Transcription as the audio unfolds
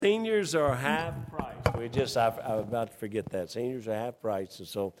Seniors are half price. I'm about to forget that. Seniors are half price, and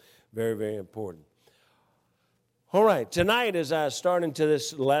so very, very important. All right, tonight as I start into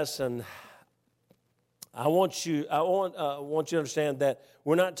this lesson, I want you to understand that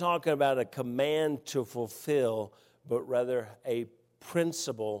we're not talking about a command to fulfill, but rather a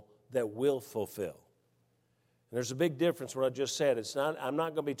principle that will fulfill. And there's a big difference what I just said. I'm not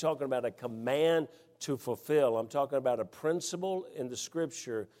going to be talking about a command to fulfill. I'm talking about a principle in the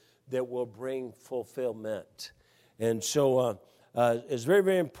Scripture that will bring fulfillment. And so it's very,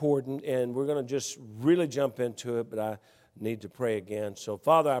 very important, and we're going to just really jump into it, but I need to pray again. So,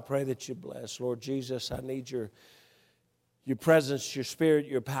 Father, I pray that you bless. Lord Jesus, I need your presence, your spirit,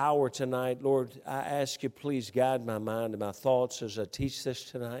 your power tonight. Lord, I ask you, please guide my mind and my thoughts as I teach this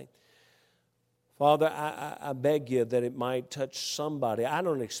tonight. Father, I beg you that it might touch somebody. I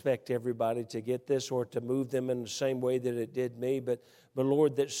don't expect everybody to get this or to move them in the same way that it did me, but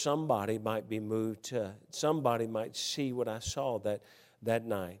Lord, that somebody might be moved. Somebody might see what I saw that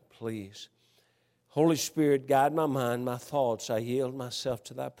night, please. Holy Spirit, guide my mind, my thoughts. I yield myself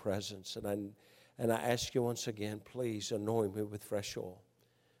to thy presence, and I ask you once again, please anoint me with fresh oil.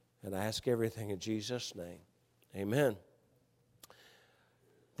 And I ask everything in Jesus' name. Amen.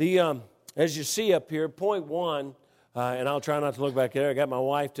 As you see up here, point one, and I'll try not to look back there. I got my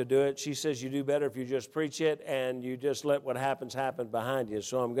wife to do it. She says you do better if you just preach it and you just let what happens happen behind you.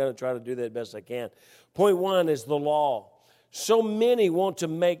 So I'm going to try to do that best I can. Point one is the law. So many want to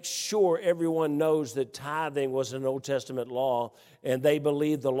make sure everyone knows that tithing was an Old Testament law, and they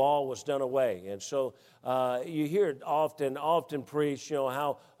believe the law was done away. And so you hear it often preached,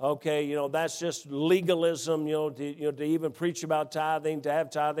 how, that's just legalism, to even preach about tithing, to have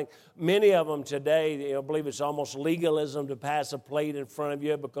tithing. Many of them today, believe it's almost legalism to pass a plate in front of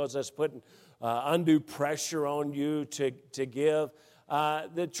you because that's putting undue pressure on you to give.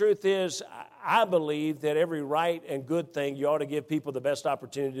 The truth is, I believe that every right and good thing, you ought to give people the best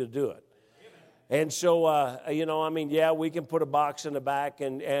opportunity to do it. And so, we can put a box in the back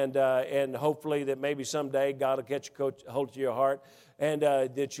and hopefully that maybe someday God will catch hold of your heart and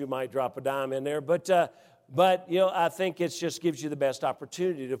that you might drop a dime in there. But I think it just gives you the best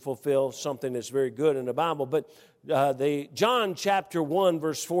opportunity to fulfill something that's very good in the Bible. But John chapter 1,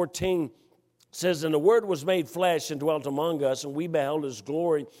 verse 14 says, "And the Word was made flesh and dwelt among us, and we beheld His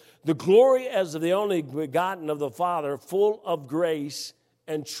glory, the glory as of the only begotten of the Father, full of grace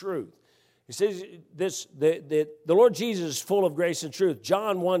and truth." He says the Lord Jesus is full of grace and truth.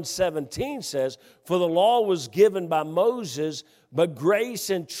 John 1:17 says, "For the law was given by Moses, but grace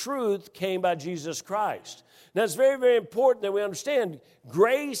and truth came by Jesus Christ." Now, it's very, very important that we understand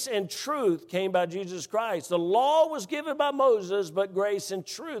grace and truth came by Jesus Christ. The law was given by Moses, but grace and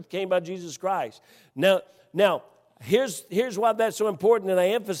truth came by Jesus Christ. Now, here's why that's so important, and I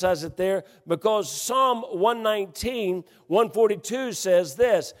emphasize it there, because Psalm 119, 142 says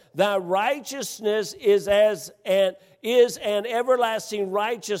this, "Thy righteousness is an everlasting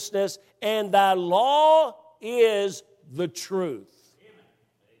righteousness, and thy law is the truth." Amen.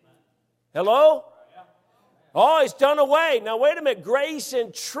 Hello? Oh, it's done away. Now, wait a minute. Grace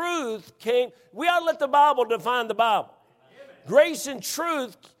and truth came. We ought to let the Bible define the Bible. Amen. Grace and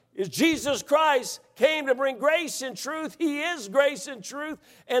truth is Jesus Christ came to bring grace and truth. He is grace and truth.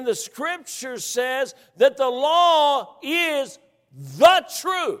 And the Scripture says that the law is the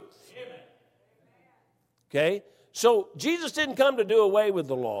truth. Amen. Okay? So, Jesus didn't come to do away with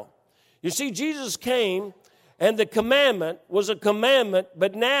the law. You see, Jesus came, and the commandment was a commandment,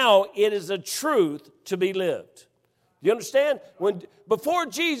 but now it is a truth to be lived. You understand? Before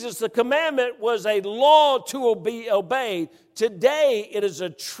Jesus, the commandment was a law to be obeyed. Today, it is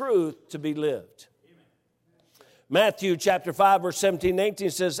a truth to be lived. Amen. Matthew chapter 5, verse 17 and 18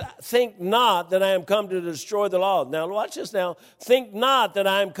 says, "Think not that I am come to destroy the law." Now, watch this now. "Think not that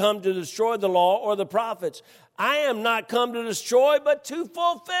I am come to destroy the law or the prophets. I am not come to destroy, but to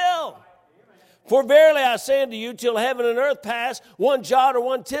fulfill. For verily I say unto you, till heaven and earth pass, one jot or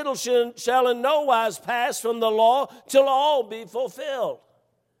one tittle shall in no wise pass from the law till all be fulfilled."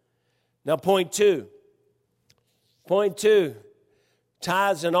 Now, point two,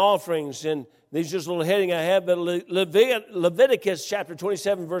 tithes and offerings. And these just a little heading I have, but Leviticus chapter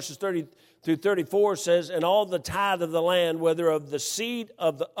 27, verses 30 through 34 says, "And all the tithe of the land, whether of the seed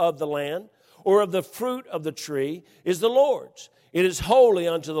of the land or of the fruit of the tree, is the Lord's. It is holy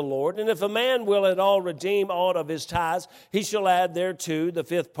unto the Lord. And if a man will at all redeem aught of his tithes, he shall add thereto the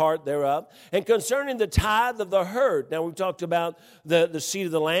fifth part thereof. And concerning the tithe of the herd, now we've talked about the seed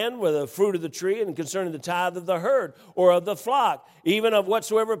of the land, with the fruit of the tree, and concerning the tithe of the herd, or of the flock, even of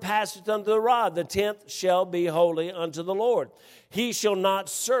whatsoever passeth unto the rod, the tenth shall be holy unto the Lord. He shall not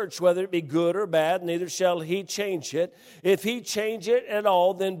search whether it be good or bad, neither shall he change it. If he change it at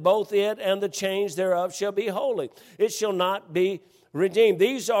all, then both it and the change thereof shall be holy. It shall not be redeemed.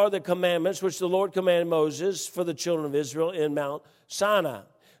 These are the commandments which the Lord commanded Moses for the children of Israel in Mount Sinai.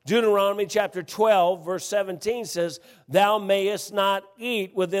 Deuteronomy chapter 12, verse 17 says, Thou mayest not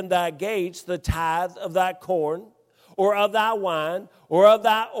eat within thy gates the tithe of thy corn, or of thy wine, or of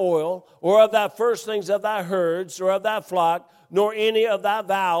thy oil, or of thy firstlings of thy herds, or of thy flock, nor any of thy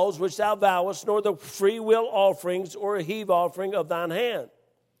vows which thou vowest, nor the freewill offerings or a heave offering of thine hand.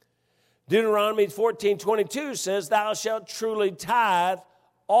 Deuteronomy 14:22 says, Thou shalt truly tithe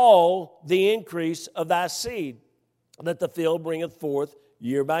all the increase of thy seed, that the field bringeth forth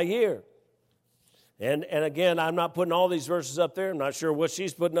year by year. And again, I'm not putting all these verses up there. I'm not sure what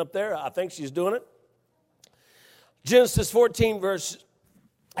she's putting up there. I think she's doing it. Genesis 14, verse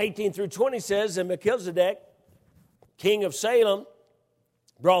 18 through 20 says, And Melchizedek, king of Salem,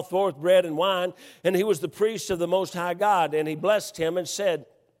 brought forth bread and wine, and he was the priest of the Most High God. And he blessed him and said,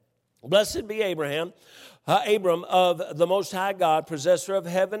 Blessed be Abram of the Most High God, possessor of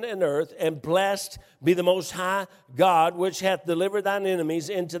heaven and earth, and blessed be the Most High God, which hath delivered thine enemies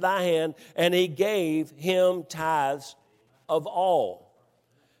into thy hand, and he gave him tithes of all.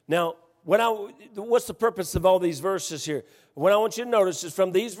 Now, what's the purpose of all these verses here? What I want you to notice is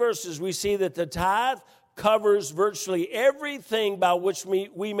from these verses we see that the tithe covers virtually everything by which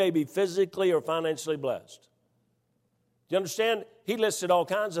we may be physically or financially blessed. Do you understand? He listed all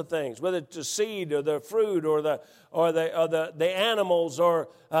kinds of things, whether it's the seed or the fruit or the animals or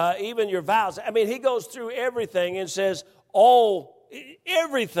even your vows. I mean, he goes through everything and says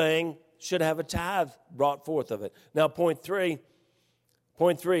everything should have a tithe brought forth of it. Now, point three.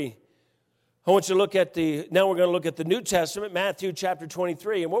 I want you to look at now we're going to look at the New Testament, Matthew chapter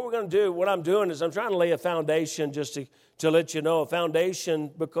 23. And what we're going to do, what I'm doing is I'm trying to lay a foundation just to let you know, a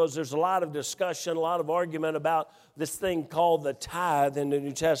foundation, because there's a lot of discussion, a lot of argument about this thing called the tithe in the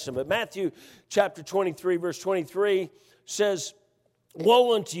New Testament. Matthew chapter 23, verse 23 says,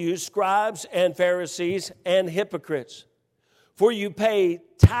 Woe unto you, scribes and Pharisees and hypocrites! For you pay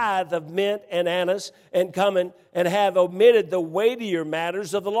tithe of mint and anise and cumin, and have omitted the weightier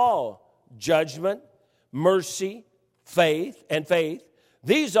matters of the law, judgment, mercy, faith.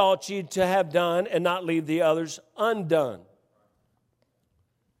 These ought ye to have done, and not leave the others undone.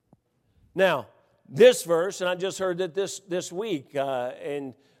 Now, this verse, and I just heard that this week,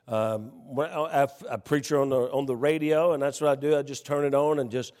 and a preacher on the radio, and that's what I do. I just turn it on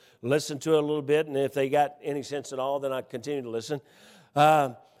and just listen to it a little bit, and if they got any sense at all, then I continue to listen.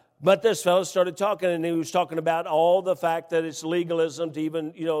 But this fellow started talking, and he was talking about all the fact that it's legalism to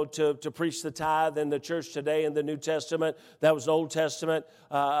even, to preach the tithe in the church today in the New Testament. That was Old Testament.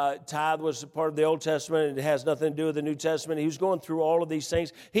 Tithe was part of the Old Testament. It has nothing to do with the New Testament. He was going through all of these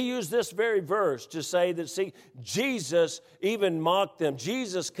things. He used this very verse to say that, Jesus even mocked them.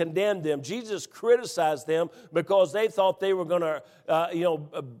 Jesus condemned them. Jesus criticized them because they thought they were going to,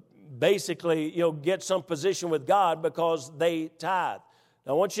 basically, get some position with God because they tithe.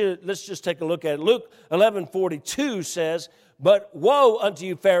 Now, let's just take a look at it. Luke 11:42 says, But woe unto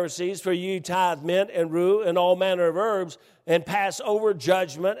you, Pharisees, for ye tithe mint and rue and all manner of herbs, and pass over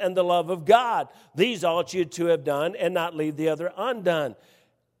judgment and the love of God. These ought you to have done, and not leave the other undone.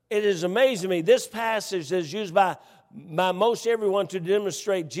 It is amazing to me. This passage is used by most everyone to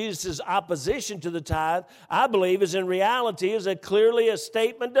demonstrate Jesus' opposition to the tithe, I believe, is in reality clearly a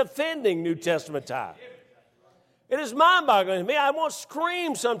statement defending New Testament tithe. It is mind-boggling to me. I want to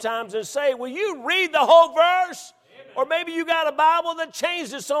scream sometimes and say, will you read the whole verse? Or maybe you got a Bible that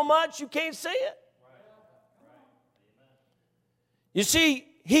changed it so much you can't see it. You see,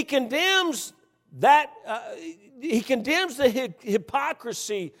 he condemns that. He condemns the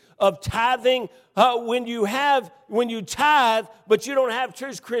hypocrisy of tithing when you tithe, but you don't have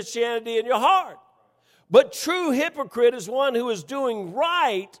true Christianity in your heart. But true hypocrite is one who is doing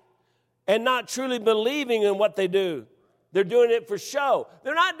right and not truly believing in what they do. They're doing it for show.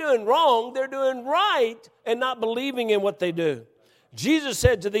 They're not doing wrong. They're doing right and not believing in what they do. Jesus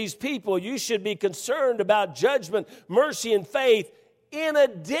said to these people, you should be concerned about judgment, mercy, and faith in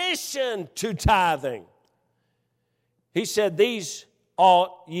addition to tithing. He said, these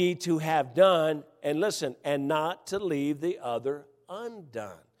ought ye to have done, and listen, and not to leave the other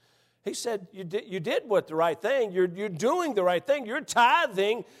undone. He said, you did what the right thing. You're doing the right thing. You're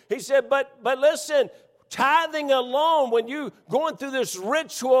tithing. He said, but listen, tithing alone, when you going through this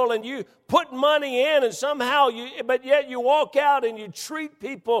ritual and you put money in and somehow but yet you walk out and you treat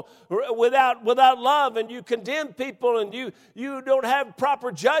people without love and you condemn people and you don't have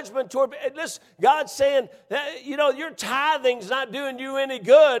proper judgment toward. Listen, God's saying that, your tithing's not doing you any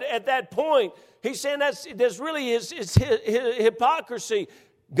good at that point. He's saying that's really his hypocrisy.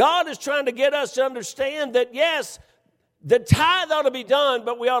 God is trying to get us to understand that, yes, the tithe ought to be done,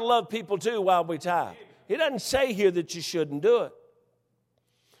 but we ought to love people too while we tithe. He doesn't say here that you shouldn't do it.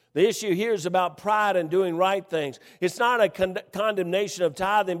 The issue here is about pride and doing right things. It's not a condemnation of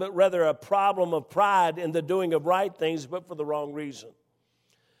tithing, but rather a problem of pride in the doing of right things, but for the wrong reason.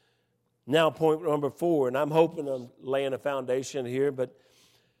 Now, point number 4, and I'm hoping I'm laying a foundation here, but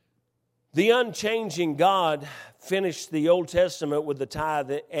the unchanging God finished the Old Testament with the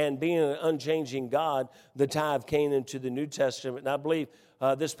tithe, and being an unchanging God, the tithe came into the New Testament. And I believe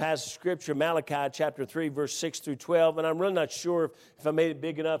this passage of Scripture, Malachi chapter 3, verse 6 through 12, and I'm really not sure if I made it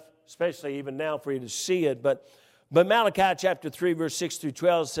big enough, especially even now for you to see it, but Malachi chapter 3, verse 6 through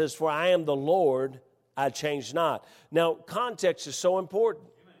 12 says, "For I am the Lord, I change not." Now, context is so important.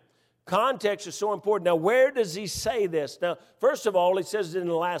 Context is so important. Now, where does he say this? Now, first of all, he says it in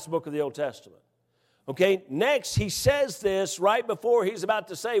the last book of the Old Testament. Okay, next, he says this right before he's about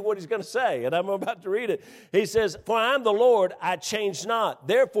to say what he's going to say, and I'm about to read it. He says, "For I am the Lord, I change not.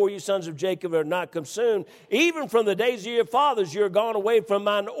 Therefore, you sons of Jacob are not consumed. Even from the days of your fathers, you are gone away from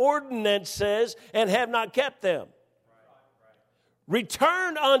mine ordinances and have not kept them.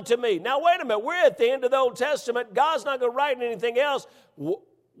 Return unto me." Now, wait a minute. We're at the end of the Old Testament. God's not going to write anything else.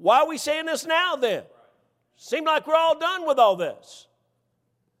 Why are we saying this now then? Seems like we're all done with all this.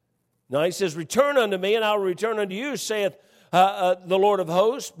 No, he says, "Return unto me, and I will return unto you, saith the Lord of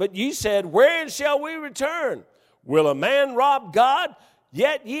hosts. But ye said, Wherein shall we return? Will a man rob God?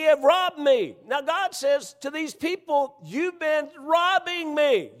 Yet ye have robbed me." Now God says to these people, you've been robbing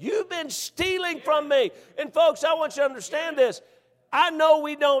me. You've been stealing from me. And folks, I want you to understand this. I know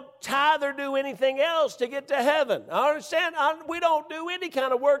we don't tithe or do anything else to get to heaven. I understand. We don't do any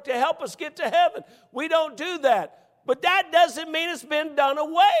kind of work to help us get to heaven. We don't do that. But that doesn't mean it's been done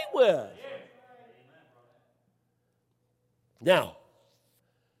away with. Now,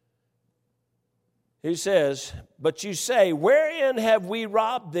 he says, "But you say, Wherein have we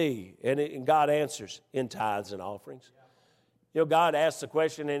robbed thee?" And God answers, "In tithes and offerings." God asks the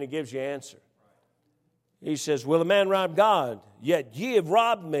question and he gives you an answer. He says, "Will a man rob God? Yet ye have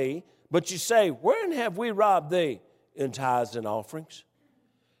robbed me. But you say, Wherein have we robbed thee? In tithes and offerings."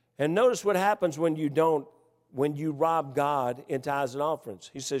 And notice what happens when you rob God in tithes and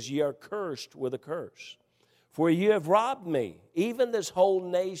offerings. He says, "Ye are cursed with a curse. For ye have robbed me, even this whole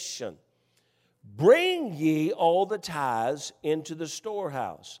nation. Bring ye all the tithes into the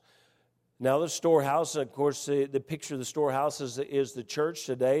storehouse." Now, the storehouse, of course, the picture of the storehouse is the church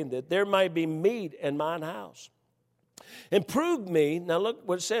today, that there might be meat in mine house. "And prove me," now look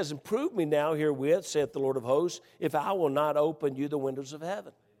what it says, "and prove me now herewith, saith the Lord of hosts, if I will not open you the windows of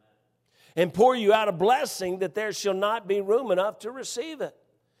heaven, and pour you out a blessing that there shall not be room enough to receive it."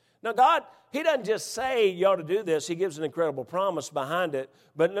 Now, God, he doesn't just say you ought to do this. He gives an incredible promise behind it.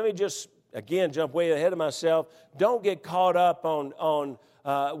 But let me just, again, jump way ahead of myself. Don't get caught up on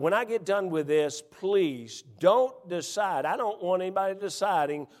when I get done with this, please don't decide. I don't want anybody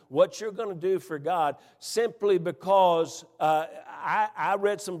deciding what you're going to do for God simply because I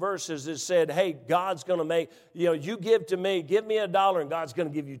read some verses that said, hey, God's going to make, you give to me, give me $1 and God's going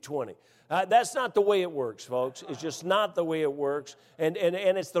to give you 20. That's not the way it works, folks. It's just not the way it works. And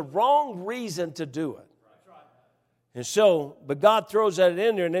it's the wrong reason to do it. And so, but God throws that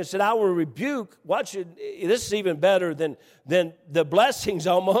in there and they said, "I will rebuke." Watch it. This is even better than the blessings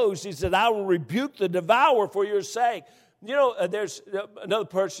almost. He said, "I will rebuke the devourer for your sake." There's another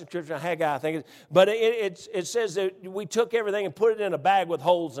person, Scripture, Haggai, I think, but it says that we took everything and put it in a bag with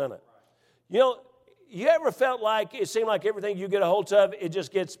holes in it. You ever felt like it seemed like everything you get a hold of, it just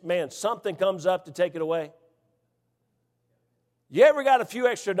gets, something comes up to take it away? You ever got a few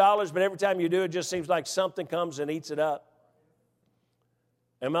extra dollars, but every time you do, it just seems like something comes and eats it up?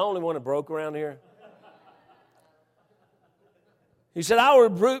 Am I the only one that broke around here? He said, "I will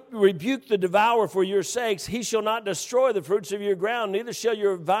rebuke the devourer for your sakes. He shall not destroy the fruits of your ground, neither shall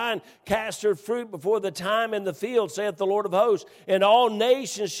your vine cast her fruit before the time in the field, saith the Lord of hosts. And all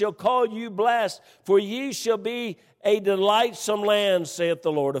nations shall call you blessed, for ye shall be a delightsome land, saith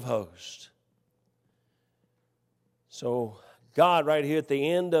the Lord of hosts." So God, right here at the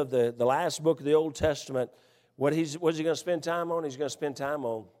end of the last book of the Old Testament, what's he going to spend time on? He's going to spend time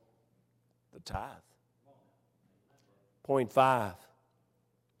on The tithe. Point five.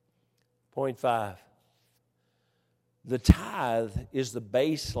 The tithe is the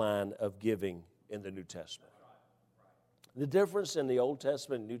baseline of giving in the New Testament. The difference in the Old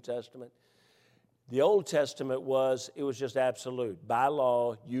Testament and New Testament, the Old Testament it was just absolute. By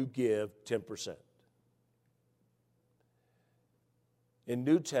law, you give 10%. In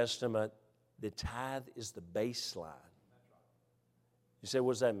New Testament, the tithe is the baseline. You say,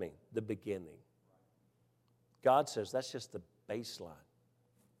 what does that mean? The beginning. God says that's just the baseline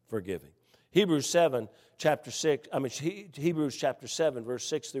for giving. Hebrews chapter 7, verse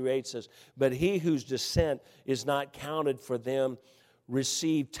 6 through 8 says, but he whose descent is not counted for them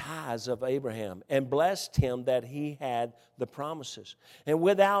received tithes of Abraham and blessed him that he had the promises. And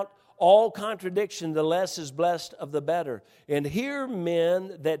without all contradiction, the less is blessed of the better. And here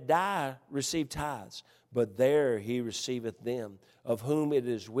men that die receive tithes, but there he receiveth them, of whom it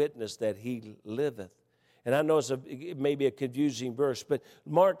is witnessed that he liveth. And I know it may be a confusing verse, but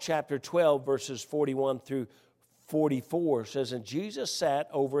Mark chapter 12, verses 41 through 44 says, and Jesus sat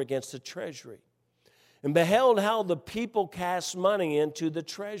over against the treasury and beheld how the people cast money into the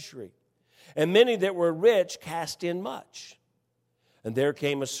treasury. And many that were rich cast in much. And there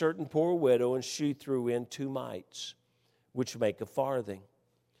came a certain poor widow, and she threw in 2 mites, which make a farthing.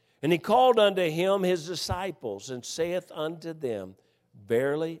 And he called unto him his disciples, and saith unto them,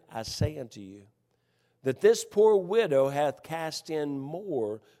 verily I say unto you, that this poor widow hath cast in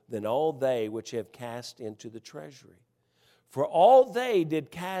more than all they which have cast into the treasury. For all they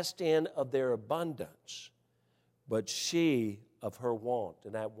did cast in of their abundance, but she of her want,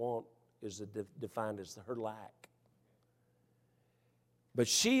 and that want is defined as her lack. But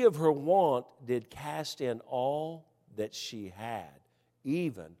she of her want did cast in all that she had,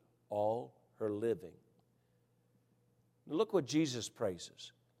 even all her living. Now look what Jesus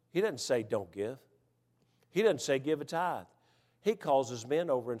praises. He doesn't say don't give. He doesn't say give a tithe. He calls his men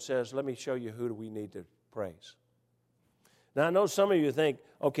over and says, let me show you who do we need to praise. Now, I know some of you think,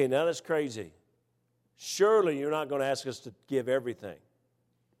 okay, now that's crazy. Surely you're not going to ask us to give everything.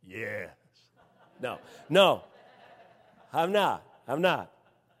 Yes. No, I'm not.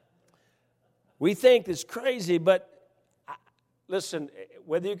 We think it's crazy, but listen,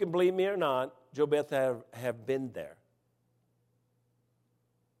 whether you can believe me or not, Joe Beth have been there.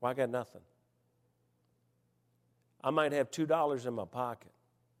 Well, I got nothing. I might have $2 in my pocket.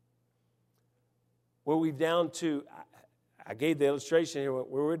 Well, we've down to, I gave the illustration here,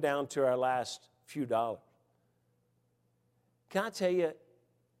 where we're down to our last few dollars. Can I tell you,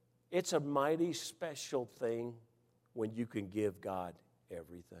 it's a mighty special thing when you can give God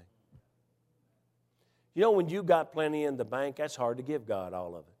everything. You know, when you got plenty in the bank, that's hard to give God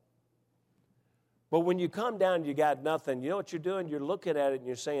all of it. But when you come down and you got nothing, you know what you're doing? You're looking at it and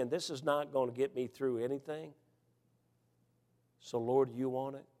you're saying, this is not going to get me through anything. So, Lord, you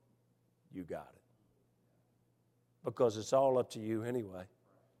want it? You got it. Because it's all up to you anyway.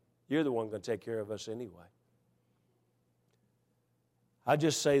 You're the one going to take care of us anyway. I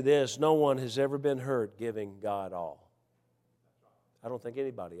just say this, no one has ever been hurt giving God all. I don't think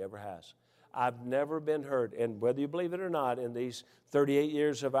anybody ever has. I've never been hurt, and whether you believe it or not, in these 38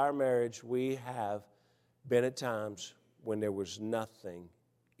 years of our marriage, we have been at times when there was nothing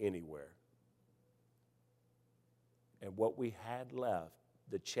anywhere. And what we had left,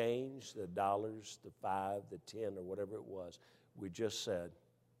 the change, the dollars, the 5, the 10, or whatever it was, we just said,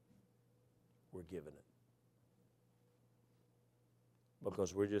 we're giving it.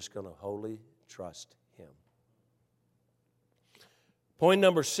 Because we're just going to wholly trust Him. Point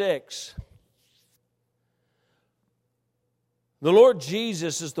number 6. The Lord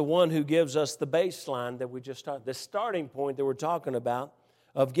Jesus is the one who gives us the baseline that we just started, the starting point that we're talking about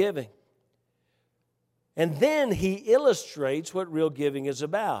of giving. And then He illustrates what real giving is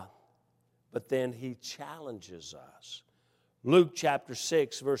about. But then He challenges us. Luke chapter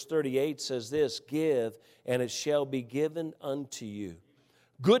 6, verse 38 says this, give, and it shall be given unto you.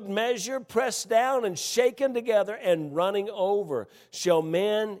 Good measure, pressed down and shaken together and running over, shall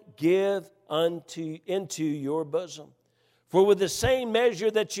men give into your bosom. For with the same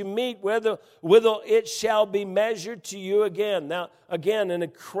measure that you meet, withal it shall be measured to you again. Now, again, an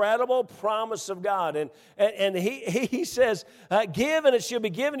incredible promise of God. And he says, give and it shall be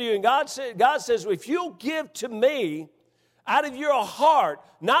given to you. And God says, if you'll give to me out of your heart,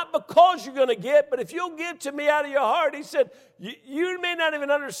 not because you're going to get, but if you'll give to me out of your heart, He said, you may not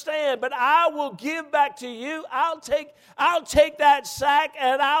even understand, but I will give back to you. I'll take that sack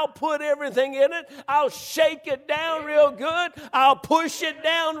and I'll put everything in it. I'll shake it down real good. I'll push it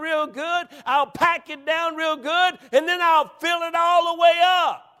down real good. I'll pack it down real good. And then I'll fill it all the way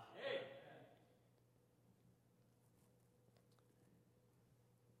up.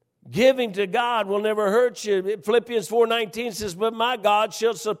 Giving to God will never hurt you. Philippians 4:19 says, but my God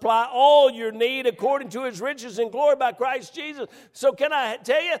shall supply all your need according to his riches and glory by Christ Jesus. So can I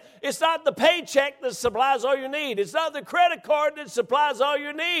tell you, it's not the paycheck that supplies all your need. It's not the credit card that supplies all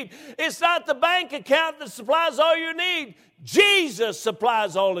your need. It's not the bank account that supplies all your need. Jesus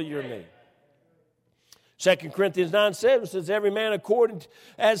supplies all of your need. 2 Corinthians 9:7 says, every man according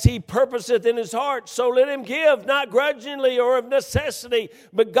as he purposeth in his heart, so let him give, not grudgingly or of necessity,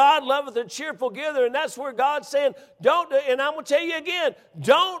 but God loveth a cheerful giver. And that's where God's saying, don't, and I'm going to tell you again,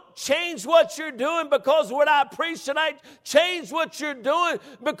 don't change what you're doing because of what I preach tonight. Change what you're doing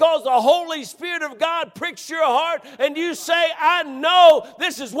because the Holy Spirit of God pricks your heart and you say, I know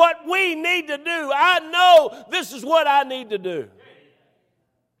this is what we need to do. I know this is what I need to do.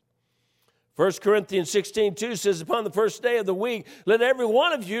 1 Corinthians 16:2 says, upon the first day of the week, let every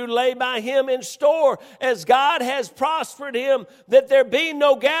one of you lay by him in store, as God has prospered him, that there be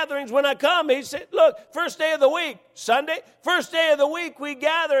no gatherings when I come. He said, look, first day of the week, Sunday, first day of the week we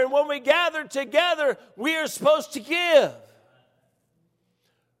gather, and when we gather together, we are supposed to give.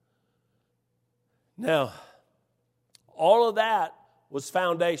 Now, all of that was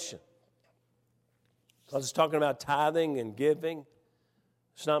foundation. I was talking about tithing and giving.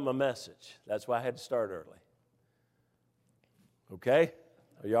 It's not my message. That's why I had to start early. Okay?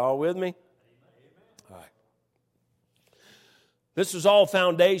 Are you all with me? All right. This was all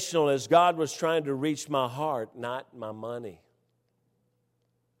foundational as God was trying to reach my heart, not my money.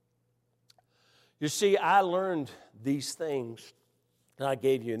 You see, I learned these things that I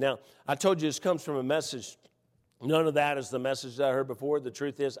gave you. Now, I told you this comes from a message. None of that is the message that I heard before. The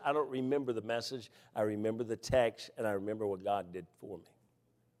truth is, I don't remember the message. I remember the text, and I remember what God did for me.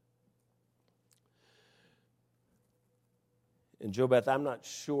 And Joe Beth, I'm not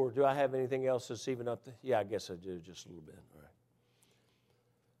sure. Do I have anything else that's even up there? Yeah, I guess I do, just a little bit. All right.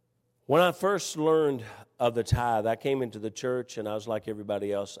 When I first learned of the tithe, I came into the church, and I was like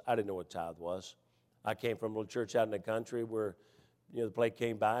everybody else. I didn't know what tithe was. I came from a little church out in the country where, the plate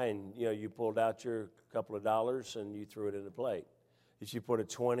came by, and, you pulled out your couple of dollars, and you threw it in the plate. If you put a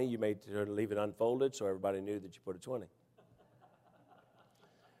 20, you made sure to leave it unfolded so everybody knew that you put a 20.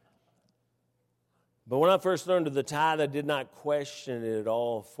 But when I first learned of the tithe, I did not question it at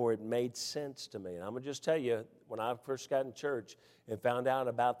all, for it made sense to me. And I'm going to just tell you, when I first got in church and found out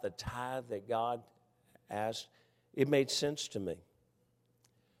about the tithe that God asked, it made sense to me.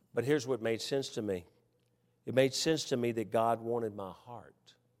 But here's what made sense to me. It made sense to me that God wanted my heart.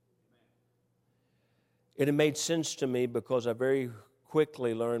 And it made sense to me because I very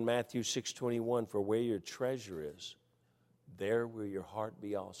quickly learned Matthew 6:21, for where your treasure is, there will your heart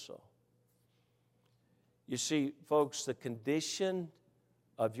be also. You see, folks, the condition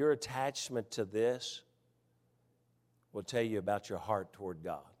of your attachment to this will tell you about your heart toward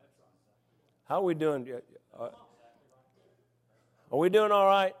God. How are we doing? Are we doing all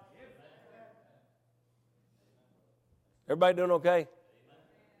right? Everybody doing okay?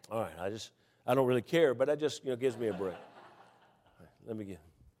 All right, I don't really care, but that just gives me a break. Right, let me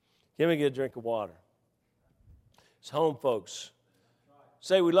get a drink of water. It's home, folks.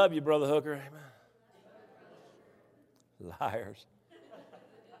 Say we love you, Brother Hooker. Amen. Liars.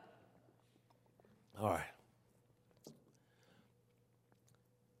 All right.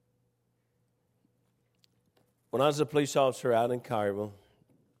 When I was a police officer out in Cairo,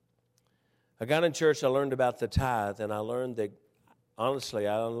 I got in church, I learned about the tithe, and I learned that, honestly,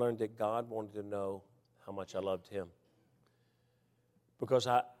 God wanted to know how much I loved him. Because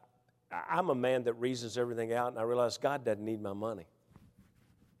I'm a man that reasons everything out, and I realized God doesn't need my money.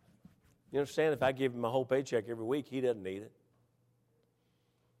 You understand? If I give him my whole paycheck every week, he doesn't need it.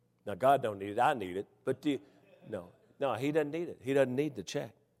 Now, God don't need it. I need it. But no, he doesn't need it. He doesn't need the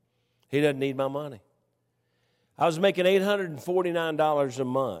check. He doesn't need my money. I was making $849 a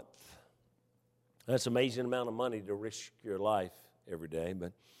month. That's an amazing amount of money to risk your life every day,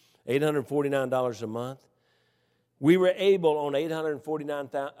 but $849 a month. We were able, on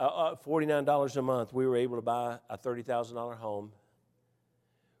 $849 a month, we were able to buy a $30,000 home.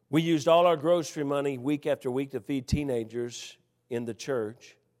 We used all our grocery money week after week to feed teenagers in the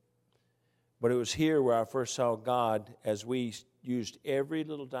church. But it was here where I first saw God as we used every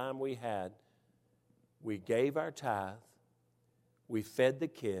little dime we had. We gave our tithe. We fed the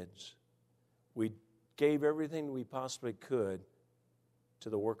kids. We gave everything we possibly could to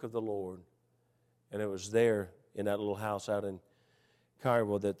the work of the Lord. And it was there in that little house out in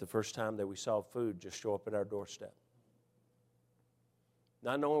Cairo that the first time that we saw food just show up at our doorstep.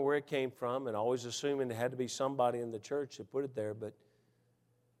 Not knowing where it came from and always assuming it had to be somebody in the church that put it there, but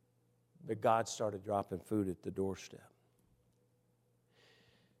God started dropping food at the doorstep.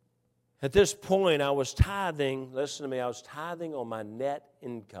 At this point, I was tithing, listen to me, I was tithing on my net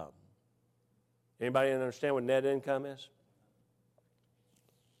income. Anybody understand what net income is?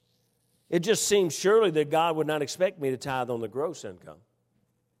 It just seemed surely that God would not expect me to tithe on the gross income.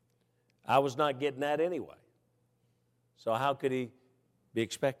 I was not getting that anyway. So how could He be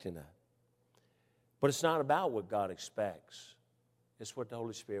expecting that? But it's not about what God expects. It's what the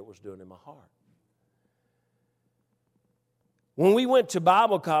Holy Spirit was doing in my heart. When we went to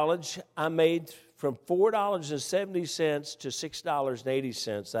Bible college, I made from $4.70 to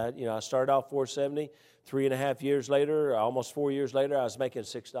 $6.80. I started off $4.70. 3.5 years later, almost 4 years later, I was making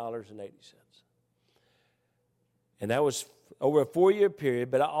 $6.80. And that was over a 4-year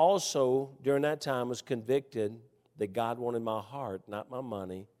period, but I also, during that time, was convicted that God wanted my heart, not my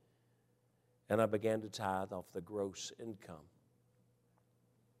money, and I began to tithe off the gross income.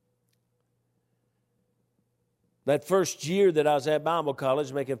 That first year that I was at Bible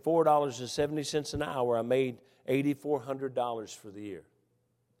college, making $4.70 an hour, I made $8,400 for the year.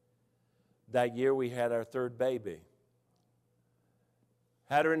 That year we had our third baby.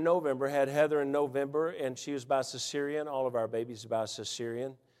 Had Heather in November, and she was by cesarean. All of our babies by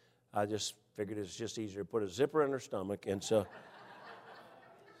cesarean. I just figured it was just easier to put a zipper in her stomach, and so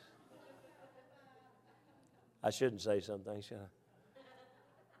I shouldn't say something, should I?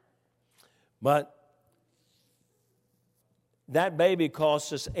 But that baby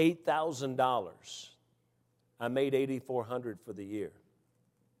cost us $8,000. I made $8,400 for the year.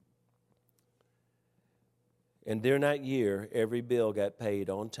 And during that year, every bill got paid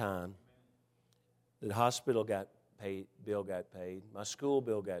on time. The hospital bill got paid. My school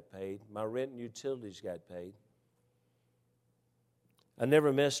bill got paid. My rent and utilities got paid. I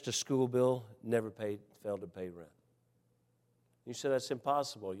never missed a school bill, failed to pay rent. You said that's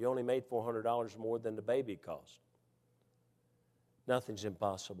impossible. You only made $400 more than the baby cost. Nothing's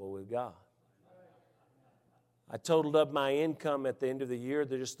impossible with God. I totaled up my income at the end of the year,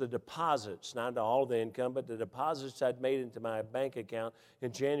 just the deposits, not all the income, but the deposits I'd made into my bank account.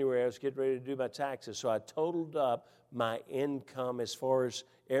 In January, I was getting ready to do my taxes, so I totaled up my income as far as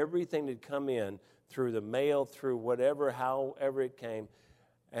everything that had come in through the mail, through whatever, however it came,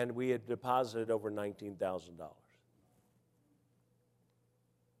 and we had deposited over $19,000.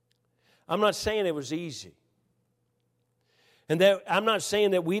 I'm not saying it was easy. And that I'm not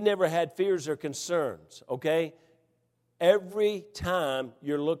saying that we never had fears or concerns, okay? Every time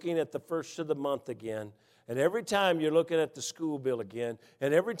you're looking at the first of the month again, and every time you're looking at the school bill again,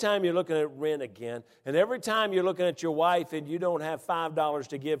 and every time you're looking at rent again, and every time you're looking at your wife and you don't have $5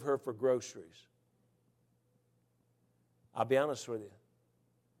 to give her for groceries, I'll be honest with you,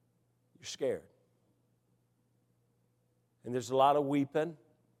 you're scared. And there's a lot of weeping,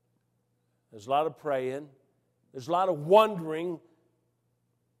 there's a lot of praying, there's a lot of wondering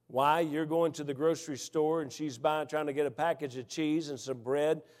why you're going to the grocery store and she's trying to get a package of cheese and some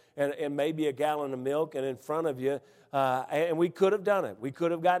bread and maybe a gallon of milk, and in front of you, and we could have done it. We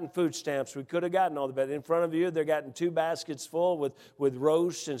could have gotten food stamps. We could have gotten all the bed. In front of you, they're gotten 2 baskets full with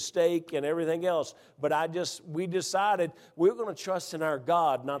roast and steak and everything else. But we decided we're going to trust in our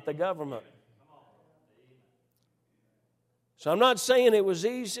God, not the government. So I'm not saying it was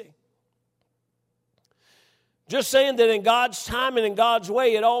easy. Just saying that in God's time and in God's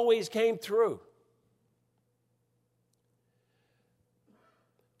way, it always came through.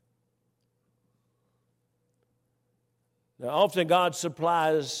 Now, often God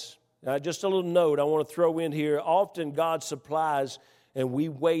supplies, just a little note I want to throw in here. Often God supplies and we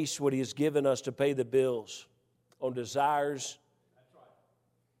waste what He has given us to pay the bills on desires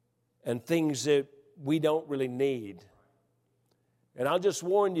and things that we don't really need. And I'll just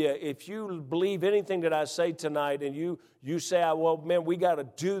warn you, if you believe anything that I say tonight and you say, well, man, we got to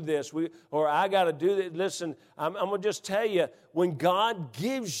do this, or I got to do this. Listen, I'm going to just tell you, when God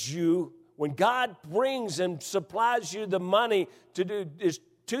brings and supplies you the money to do, there's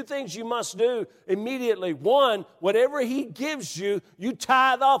 2 things you must do immediately. 1, whatever He gives you, you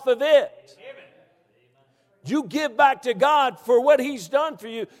tithe off of it. You give back to God for what He's done for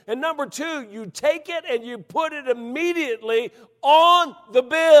you. And number 2, you take it and you put it immediately on the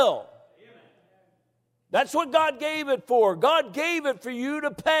bill. That's what God gave it for. God gave it for you to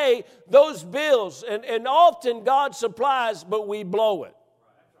pay those bills. And often God supplies, but we blow it.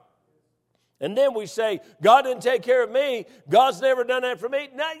 And then we say, God didn't take care of me. God's never done that for me.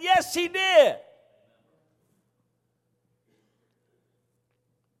 Now, yes, He did.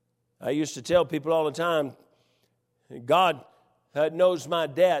 I used to tell people all the time, God knows my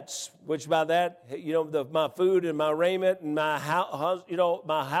debts, which by that, my food and my raiment and my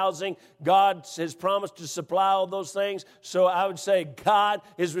my housing, God has promised to supply all those things. So I would say God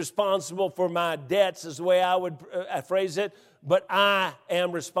is responsible for my debts is the way I would phrase it. But I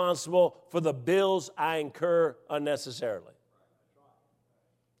am responsible for the bills I incur unnecessarily.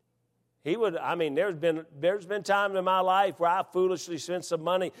 There's been times in my life where I foolishly spent some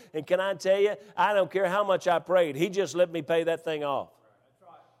money, and can I tell you, I don't care how much I prayed, He just let me pay that thing off.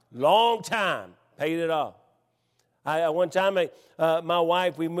 Long time, paid it off. One time, my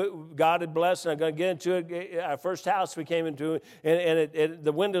wife, we moved, God had blessed, and I'm going to get into it. Our first house we came into, and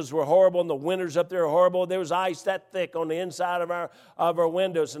the windows were horrible, and the winters up there were horrible. There was ice that thick on the inside of our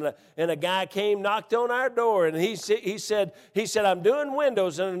windows, and a guy came, knocked on our door, and he said, I'm doing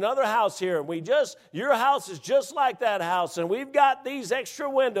windows in another house here, and your house is just like that house, and we've got these extra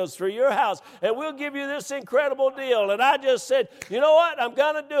windows for your house, and we'll give you this incredible deal. And I just said, you know what, I'm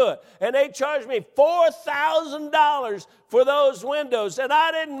going to do it. And they charged me $4,000 for those windows, and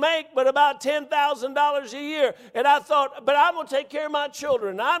I didn't make but about $10,000 a year. And I thought, but I'm going to take care of my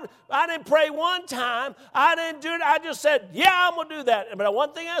children. I didn't pray one time. I didn't do it. I just said, yeah, I'm going to do that. But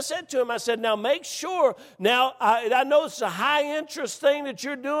one thing I said to him, I said, now make sure. Now I know it's a high interest thing that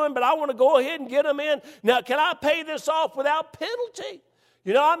you're doing, but I want to go ahead and get them in. Now, can I pay this off without penalty?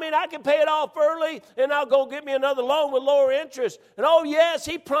 I can pay it off early, and I'll go get me another loan with lower interest. And oh, yes,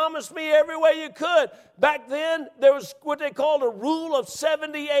 he promised me every way you could. Back then, there was what they called a rule of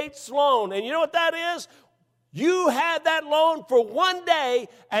 78th loan. And you know what that is? You had that loan for one day,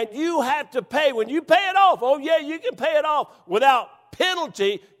 and you have to pay. When you pay it off, oh, yeah, you can pay it off without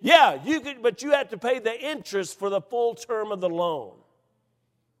penalty. Yeah, you can, but you have to pay the interest for the full term of the loan.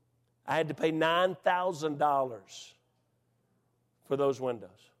 I had to pay $9,000. For those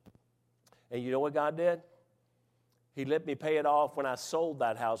windows. And you know what God did? He let me pay it off when I sold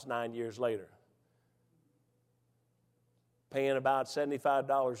that house 9 years later. Paying about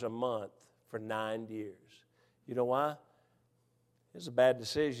 $75 a month for 9 years. You know why? It was a bad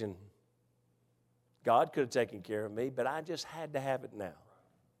decision. God could have taken care of me, but I just had to have it now.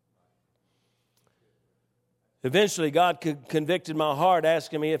 Eventually, God convicted my heart,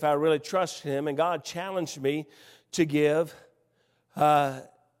 asking me if I really trusted Him, and God challenged me to give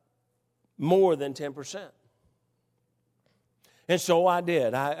more than 10%. And so I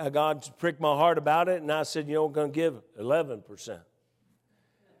did. God pricked my heart about it, and I said, I'm going to give 11%.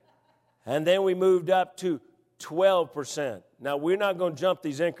 And then we moved up to 12%. Now, we're not going to jump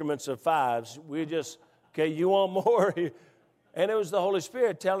these increments of fives. We just, okay, you want more? And it was the Holy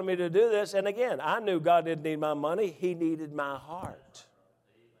Spirit telling me to do this. And again, I knew God didn't need my money. He needed my heart.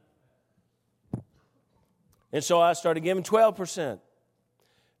 And so I started giving 12%.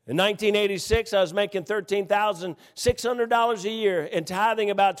 In 1986, I was making $13,600 a year and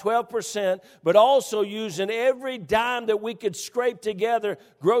tithing about 12%, but also using every dime that we could scrape together,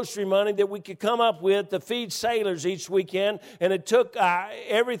 grocery money that we could come up with to feed sailors each weekend. And it took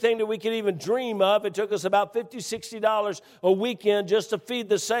everything that we could even dream of. It took us about $50, $60 a weekend just to feed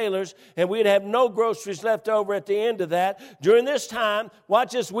the sailors, and we'd have no groceries left over at the end of that. During this time,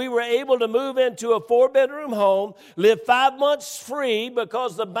 watch this, we were able to move into a 4-bedroom home, live 5 months free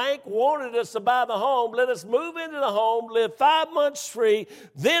because the bank wanted us to buy the home, let us move into the home, live 5 months free.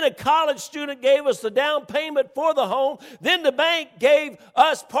 Then a college student gave us the down payment for the home. Then the bank gave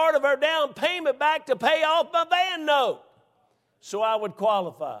us part of our down payment back to pay off my van note so I would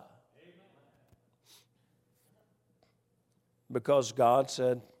qualify. Because God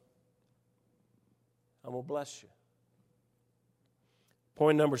said, I'm going to bless you.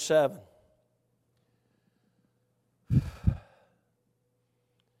 Point number 7.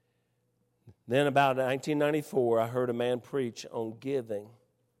 Then about 1994, I heard a man preach on giving.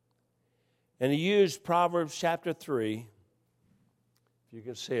 And he used Proverbs chapter 3. If you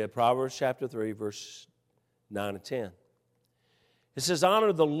can see it, Proverbs chapter 3, verse 9 and 10. It says,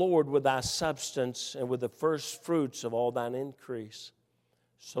 honor the Lord with thy substance and with the first fruits of all thine increase.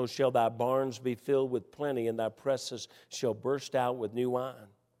 So shall thy barns be filled with plenty, and thy presses shall burst out with new wine.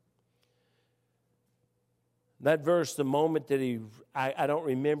 That verse, the moment that I don't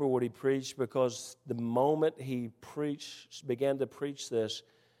remember what he preached, because the moment he began to preach this,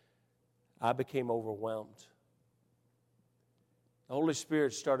 I became overwhelmed. The Holy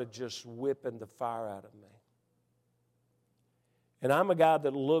Spirit started just whipping the fire out of me. And I'm a guy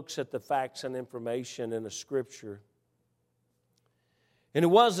that looks at the facts and information in the Scripture. And it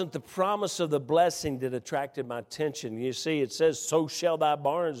wasn't the promise of the blessing that attracted my attention. You see, it says, so shall thy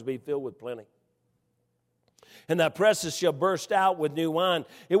barns be filled with plenty, and thy presses shall burst out with new wine.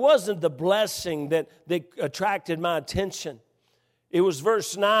 It wasn't the blessing that attracted my attention. It was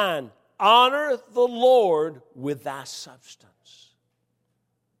verse 9. Honor the Lord with thy substance,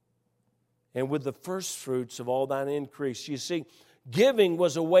 and with the first fruits of all thine increase. You see, giving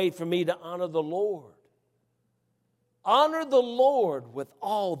was a way for me to honor the Lord. Honor the Lord with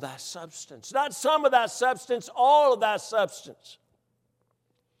all thy substance. Not some of thy substance, all of thy substance.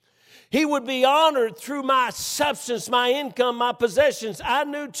 He would be honored through my substance, my income, my possessions. I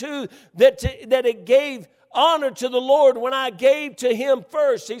knew too that it gave honor to the Lord when I gave to Him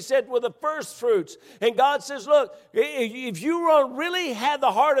first. He said, with the first fruits. And God says, look, if you really have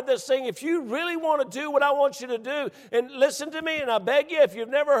the heart of this thing, if you really want to do what I want you to do, and listen to me, and I beg you, if you've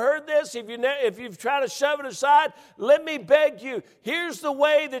never heard this, if you've tried to shove it aside, let me beg you. Here's the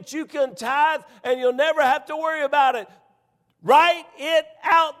way that you can tithe, and you'll never have to worry about it. Write it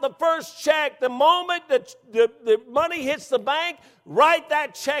out, the first check. The moment that the money hits the bank, write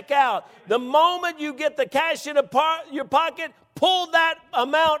that check out. The moment you get the cash in your pocket, pull that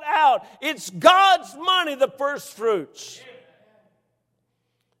amount out. It's God's money, the first fruits.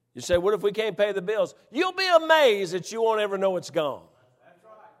 You say, what if we can't pay the bills? You'll be amazed that you won't ever know it's gone.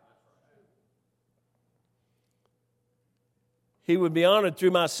 He would be honored through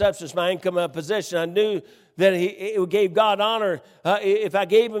my substance, my income, my possession. I knew that it gave God honor if I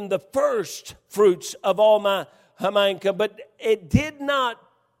gave Him the first fruits of all my income. But I did not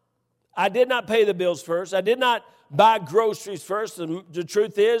pay the bills first. I did not buy groceries first. The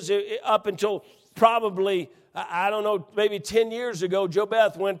truth is, up until probably, I don't know, maybe 10 years ago, Jo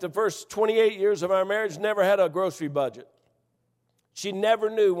Beth went the first 28 years of our marriage, never had a grocery budget. She never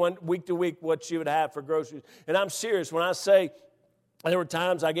knew week to week what she would have for groceries. And I'm serious when I say there were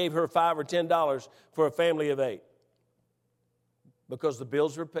times I gave her $5 or $10 for a family of 8. Because the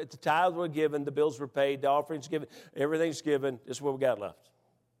bills were paid, the tithes were given, the bills were paid, the offerings given, everything's given. This is what we got left.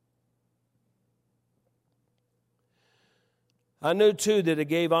 I knew too that it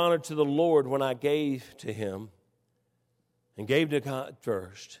gave honor to the Lord when I gave to Him and gave to God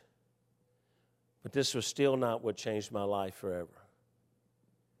first. But this was still not what changed my life forever.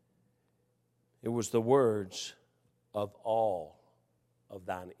 It was the words of all of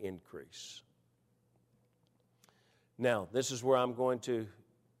thine increase. Now, this is where I'm going to,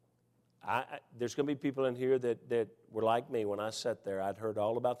 there's going to be people in here that were like me when I sat there. I'd heard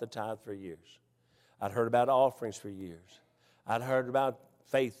all about the tithe for years. I'd heard about offerings for years. I'd heard about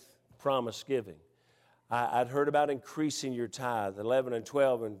faith promise giving. I'd heard about increasing your tithe, 11 and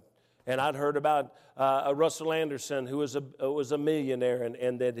 12, and I'd heard about Russell Anderson, who was a millionaire,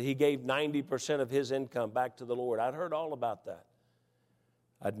 and that he gave 90% of his income back to the Lord. I'd heard all about that.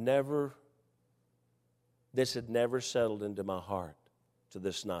 This had never settled into my heart to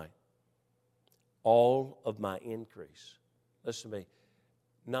this night. All of my increase, listen to me,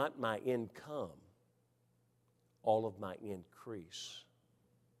 not my income, all of my increase.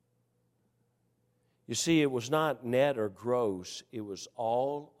 You see, it was not net or gross, it was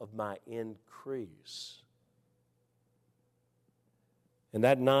all of my increase. And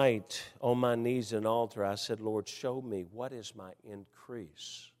that night, on my knees at an altar, I said, Lord, show me, what is my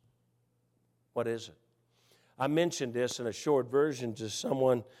increase? What is it? I mentioned this in a short version to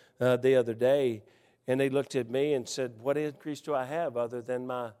someone the other day, and they looked at me and said, what increase do I have other than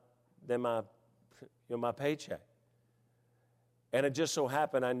my paycheck? And it just so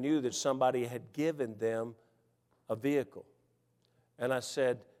happened I knew that somebody had given them a vehicle. And I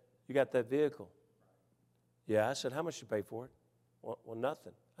said, you got that vehicle? Yeah. I said, how much you pay for it? Well,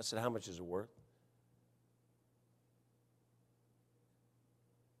 nothing. I said, how much is it worth?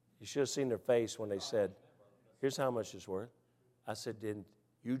 You should have seen their face when they said, here's how much it's worth. I said, then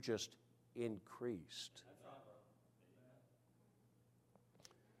you just increased.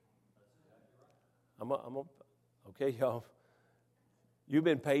 Okay, y'all. You've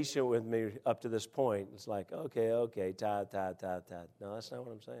been patient with me up to this point. It's like, okay, tithe. No, that's not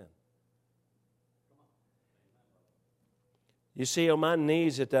what I'm saying. You see, on my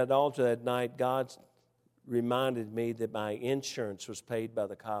knees at that altar that night, God reminded me that my insurance was paid by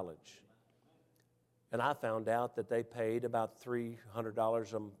the college. And I found out that they paid about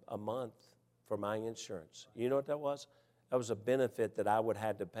 $300 a month for my insurance. You know what that was? That was a benefit that I would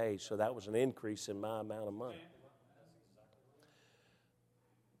have to pay, so that was an increase in my amount of money.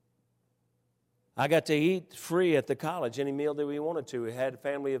 I got to eat free at the college, any meal that we wanted to. We had a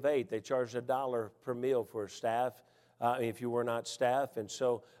family of 8. They charged $1 per meal for staff if you were not staff, and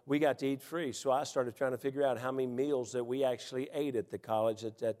so we got to eat free. So I started trying to figure out how many meals that we actually ate at the college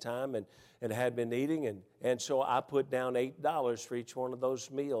at that time and had been eating, and so I put down $8 for each one of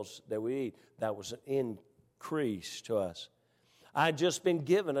those meals that we eat. That was an increase to us. I had just been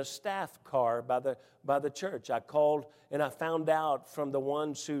given a staff car by the church. I called and I found out from the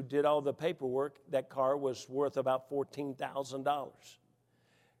ones who did all the paperwork that car was worth about $14,000.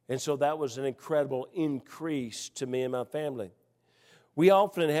 And so that was an incredible increase to me and my family. We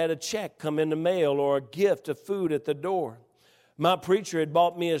often had a check come in the mail or a gift of food at the door. My preacher had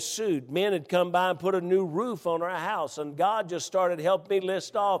bought me a suit. Men had come by and put a new roof on our house. And God just started helping me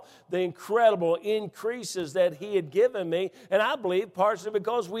list off the incredible increases that He had given me. And I believe partially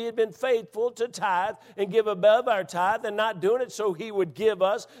because we had been faithful to tithe and give above our tithe and not doing it so He would give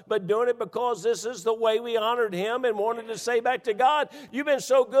us, but doing it because this is the way we honored Him and wanted to say back to God, you've been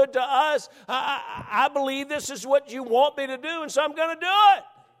so good to us. I believe this is what you want me to do, and so I'm going to do it.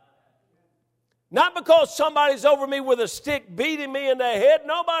 Not because somebody's over me with a stick beating me in the head.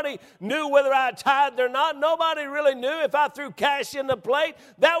 Nobody knew whether I tithed or not. Nobody really knew if I threw cash in the plate.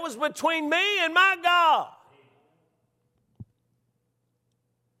 That was between me and my God.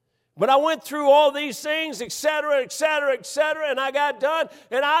 But I went through all these things, et cetera, and I got done.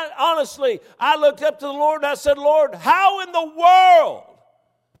 And I looked up to the Lord and I said, Lord, how in the world?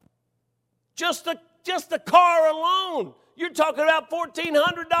 Just the car alone. You're talking about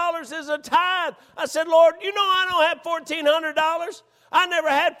 $1,400 as a tithe. I said, Lord, you know I don't have $1,400. I never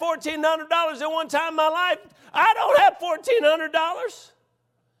had $1,400 at one time in my life. I don't have $1,400.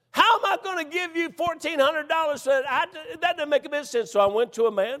 How am I going to give you $1,400? That doesn't make a bit of sense. So I went to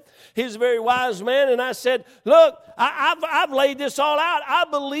a man. He's a very wise man. And I said, look, I've laid this all out. I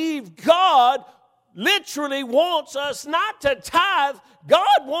believe God literally wants us not to tithe.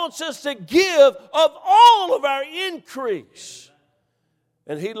 God wants us to give of all of our increase.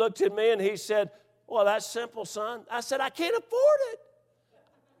 And he looked at me and he said, well, that's simple, son. I said, I can't afford it.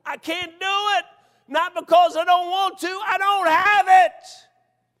 I can't do it. Not because I don't want to. I don't have it.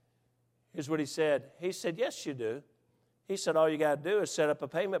 Here's what he said. He said, yes, you do. He said, all you got to do is set up a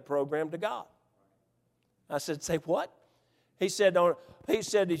payment program to God. I said, say what? He said,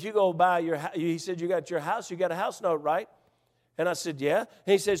 if you go buy your house, he said, you got your house, you got a house note, right? And I said, yeah. And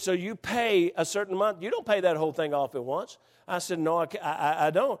he said, so you pay a certain amount. You don't pay that whole thing off at once. I said, no,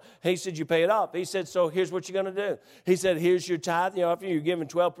 I don't. He said, you pay it off. He said, so here's what you're going to do. He said, here's your tithe. You're giving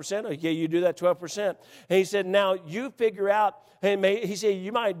 12%. Okay, you do that 12%. And he said, now you figure out, and he said,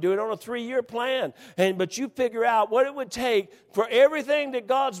 you might do it on a 3-year plan. But you figure out what it would take for everything that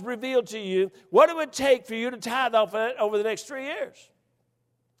God's revealed to you, what it would take for you to tithe off of it over the next 3 years.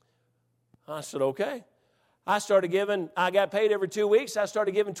 I said, okay. I got paid every 2 weeks. I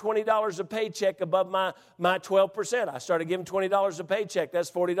started giving $20 a paycheck above my 12%. I started giving $20 a paycheck.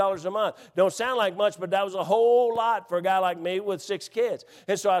 That's $40 a month. Don't sound like much, but that was a whole lot for a guy like me with 6 kids.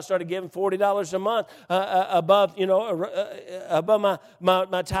 And so I started giving $40 a month above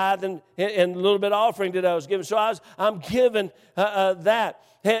my tithe and a little bit of offering that I was giving. So I'm giving that.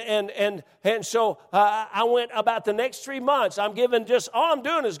 And so I went about the next 3 months. All I'm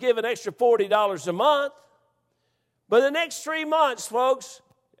doing is giving extra $40 a month. But the next 3 months, folks,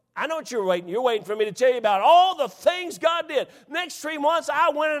 I know what you're waiting. You're waiting for me to tell you about all the things God did. Next 3 months, I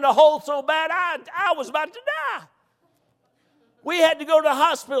went in a hole so bad, I was about to die. We had to go to the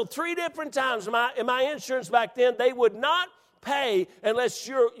hospital 3 different times. In my insurance back then, they would not pay unless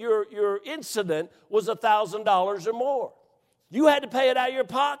your incident was $1,000 or more. You had to pay it out of your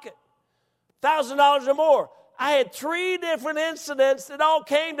pocket, $1,000 or more. I had 3 different incidents that all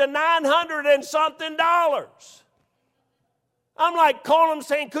came to $900 and something. I'm like calling them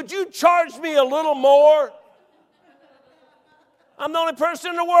saying, could you charge me a little more? I'm the only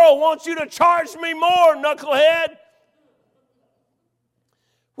person in the world who wants you to charge me more, knucklehead.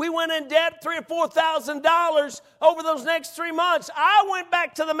 We went in debt $3,000 or $4,000 over those next 3 months. I went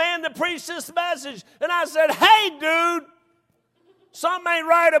back to the man that preached this message, and I said, hey, dude, something ain't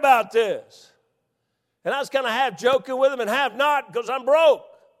right about this. And I was kind of half joking with him and half not because I'm broke.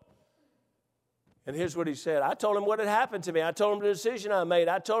 And here's what he said. I told him what had happened to me. I told him the decision I made.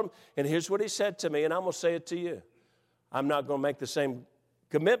 And here's what he said to me, and I'm going to say it to you. I'm not going to make the same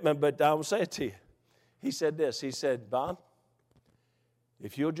commitment, but I will say it to you. He said this. He said, Bob,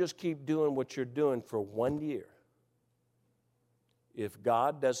 if you'll just keep doing what you're doing for 1 year, if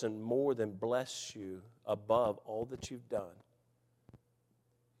God doesn't more than bless you above all that you've done,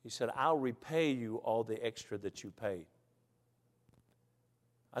 he said, I'll repay you all the extra that you paid.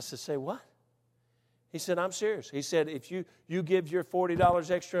 I said, say what? He said, I'm serious. He said, if you give your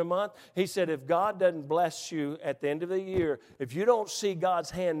 $40 extra a month, he said, if God doesn't bless you at the end of the year, if you don't see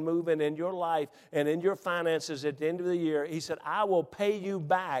God's hand moving in your life and in your finances at the end of the year, he said, I will pay you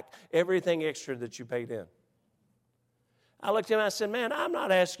back everything extra that you paid in. I looked at him and I said, man, I'm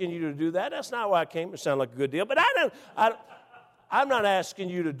not asking you to do that. That's not why I came. It sounded like a good deal. But I'm not asking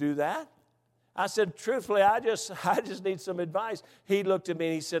you to do that. I said, truthfully, I just need some advice. He looked at me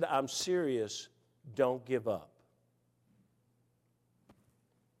and he said, I'm serious. Don't give up.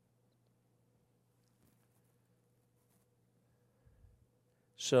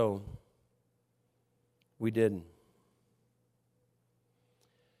 So, we didn't.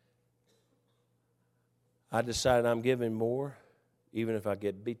 I decided I'm giving more, even if I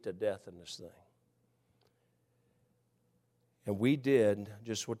get beat to death in this thing. And we did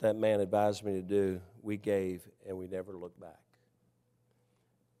just what that man advised me to do. We gave, and we never looked back.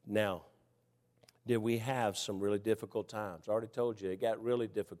 Now, did we have some really difficult times? I already told you, it got really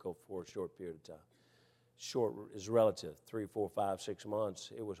difficult for a short period of time. Short is relative, 3, 4, 5, 6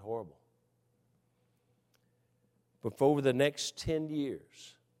 months. It was horrible. But for over the next 10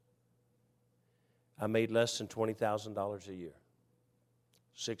 years, I made less than $20,000 a year.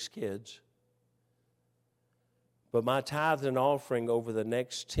 6 kids. But my tithe and offering over the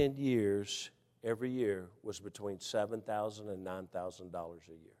next 10 years, every year, was between $7,000 and $9,000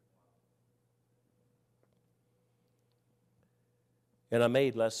 a year. And I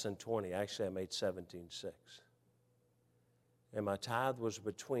made less than 20. Actually, I made 17.6. And my tithe was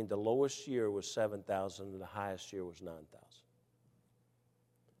between, the lowest year was $7,000 and the highest year was $9,000.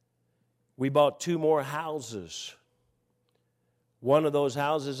 We bought 2 more houses. One of those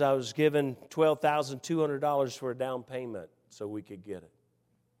houses, I was given $12,200 for a down payment so we could get it.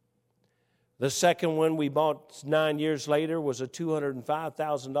 The second one we bought 9 years later was a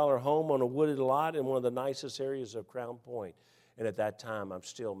 $205,000 home on a wooded lot in one of the nicest areas of Crown Point. And at that time, I'm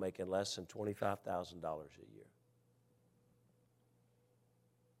still making less than $25,000 a year.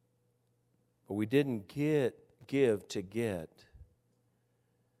 But we didn't give to get.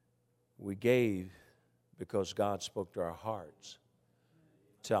 We gave because God spoke to our hearts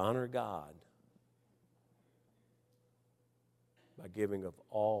to honor God by giving of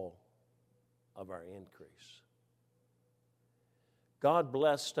all of our increase. God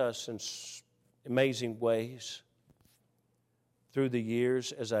blessed us in amazing ways through the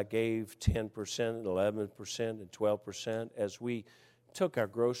years as I gave 10% and 11% and 12%. As we took our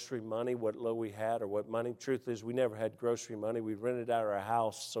grocery money, what little we had or what money. Truth is, we never had grocery money. We rented out our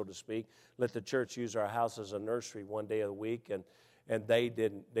house, so to speak, let the church use our house as a nursery one day of the week, and they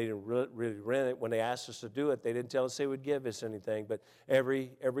didn't really rent it. When they asked us to do it, they didn't tell us they would give us anything. But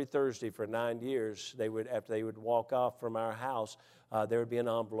every Thursday for 9 years, after they would walk off from our house, there would be an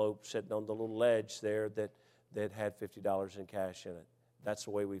envelope sitting on the little ledge there that had $50 in cash in it. That's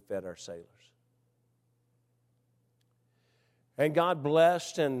the way we fed our sailors. And God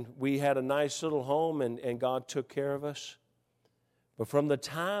blessed, and we had a nice little home, and God took care of us. But from the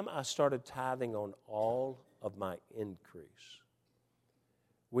time I started tithing on all of my increase,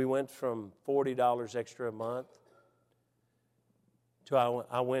 we went from $40 extra a month to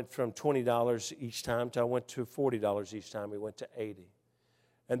I went from $20 each time to I went to $40 each time. We went to $80.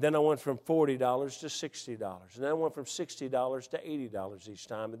 And then I went from $40 to $60. And then I went from $60 to $80 each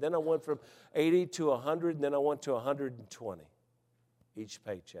time. And then I went from $80 to $100, and then I went to $120 each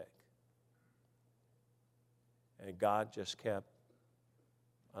paycheck. And God just kept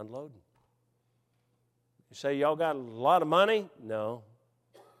unloading. You say, y'all got a lot of money? No.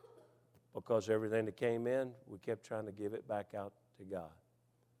 Because everything that came in, we kept trying to give it back out to God.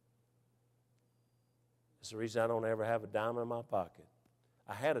 It's the reason I don't ever have a dime in my pocket.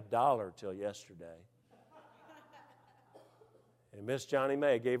 I had $1 till yesterday. And Miss Johnny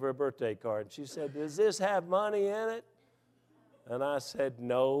May gave her a birthday card. And she said, does this have money in it? And I said,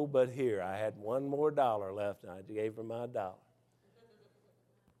 no, but here. I had one more $1 left, and I gave her my $1.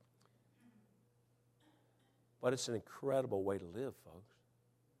 But it's an incredible way to live, folks.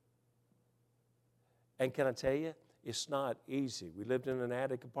 And can I tell you, it's not easy. We lived in an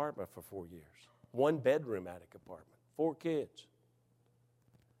attic apartment for 4 years. 1-bedroom attic apartment, 4 kids.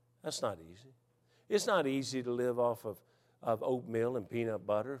 That's not easy. It's not easy to live off of oatmeal and peanut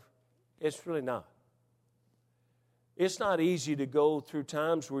butter. It's really not. It's not easy to go through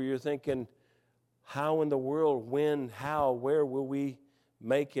times where you're thinking, how in the world, when, how, where will we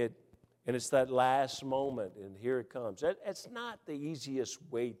make it? And it's that last moment, and here it comes. That's not the easiest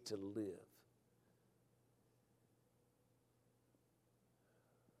way to live.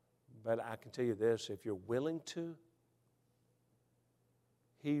 But I can tell you this, if you're willing to,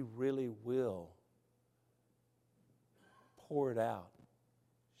 He really will pour it out,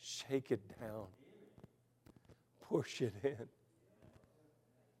 shake it down, push it in.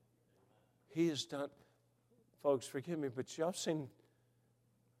 He has done, folks, forgive me, but y'all seen,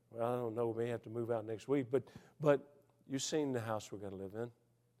 well, I don't know, we may have to move out next week, but you've seen the house we're going to live in,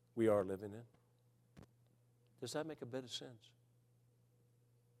 we are living in. Does that make a bit of sense?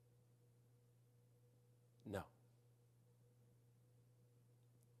 No.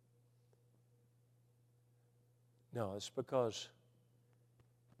 No, it's because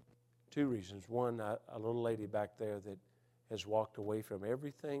two reasons. One, a little lady back there that has walked away from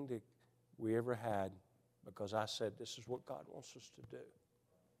everything that we ever had because I said, this is what God wants us to do.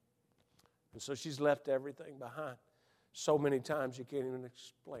 And so she's left everything behind. So many times you can't even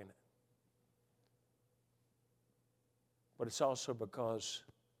explain it. But it's also because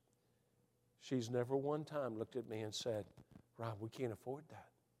she's never one time looked at me and said, Rob, we can't afford that.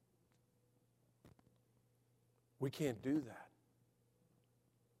 We can't do that.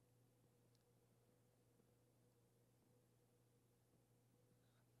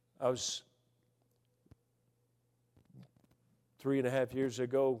 I was 3.5 years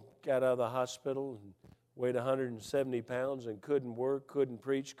ago, got out of the hospital and weighed 170 pounds and couldn't work, couldn't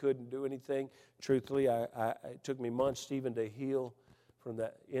preach, couldn't do anything. Truthfully, it took me months even to heal from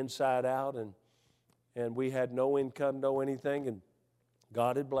the inside out, and we had no income, no anything, and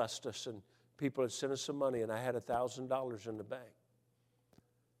God had blessed us, and people had sent us some money, and I had $1,000 in the bank.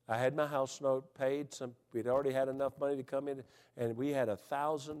 I had my house note paid. We'd already had enough money to come in, and we had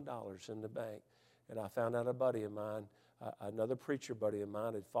 $1,000 in the bank. And I found out a buddy of mine, another preacher buddy of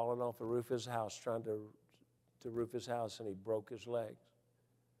mine, had fallen off the roof of his house trying to roof his house, and he broke his legs.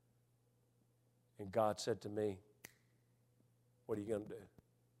 And God said to me, what are you going to do?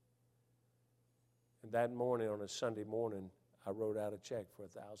 And that morning, on a Sunday morning, I wrote out a check for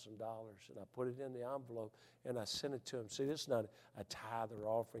 $1,000, and I put it in the envelope, and I sent it to him. See, this is not a tithe or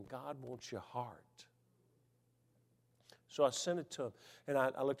offering. God wants your heart. So I sent it to him, and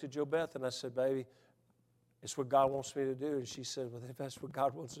I looked at JoBeth, and I said, baby, it's what God wants me to do. And she said, well, if that's what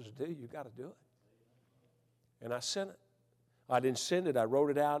God wants us to do, you got to do it. And I sent it. I didn't send it. I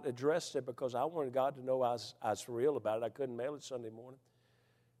wrote it out, addressed it, because I wanted God to know I was for real about it. I couldn't mail it Sunday morning.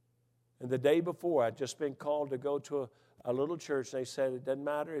 And the day before, I'd just been called to go to a little church. They said, it doesn't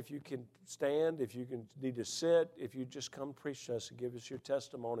matter if you can stand, if you need to sit, if you just come preach to us and give us your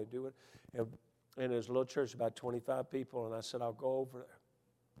testimony, do it. And there's a little church, about 25 people, and I said, I'll go over there.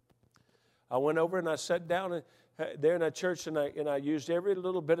 I went over and I sat down there in that church, and I used every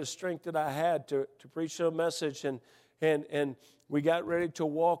little bit of strength that I had to preach a message, and we got ready to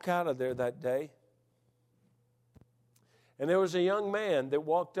walk out of there that day. And there was a young man that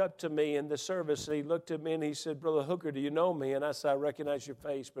walked up to me in the service, and he looked at me and he said, Brother Hooker, do you know me? And I said, I recognize your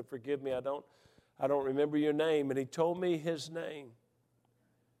face, but forgive me, I don't remember your name. And he told me his name.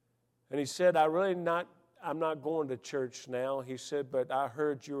 And he said, I'm not going to church now. He said, but I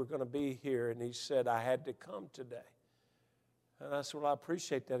heard you were going to be here. And he said, I had to come today. And I said, well, I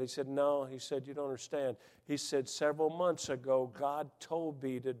appreciate that. He said, no. He said, you don't understand. He said, several months ago, God told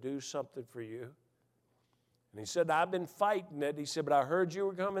me to do something for you. And he said, I've been fighting it. He said, but I heard you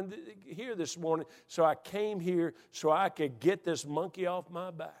were coming here this morning, so I came here so I could get this monkey off my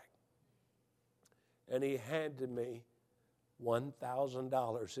back. And he handed me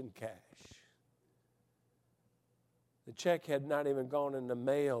 $1,000 in cash. The check had not even gone in the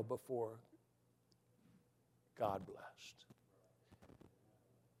mail before God blessed.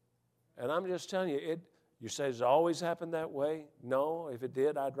 And I'm just telling you, you say, does it always happen that way? No. If it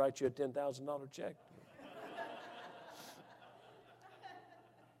did, I'd write you a $10,000 check.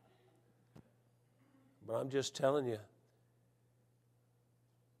 But I'm just telling you,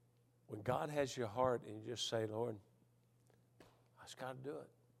 when God has your heart and you just say, Lord, I just got to do it.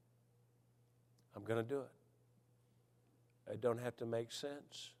 I'm going to do it. It don't have to make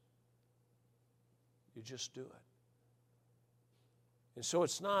sense. You just do it. And so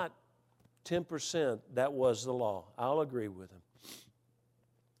it's not 10%. That was the law. I'll agree with him.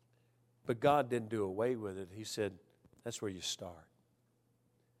 But God didn't do away with it. He said, that's where you start.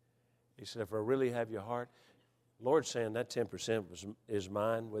 He said, if I really have your heart, Lord's saying that 10% is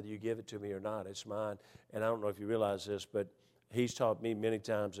mine, whether you give it to me or not, it's mine. And I don't know if you realize this, but he's taught me many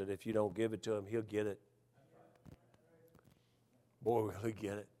times that if you don't give it to him, he'll get it. Boy, will he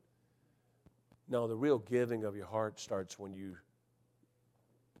get it. No, the real giving of your heart starts when you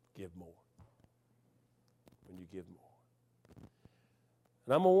give more. When you give more.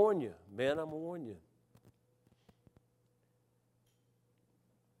 And I'm going to warn you, men, I'm going to warn you.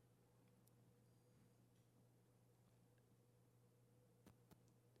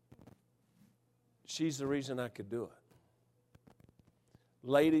 She's the reason I could do it.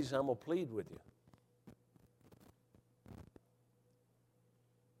 Ladies, I'm going to plead with you.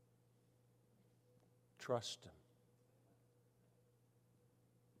 Trust him.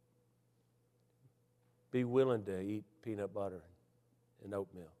 Be willing to eat peanut butter and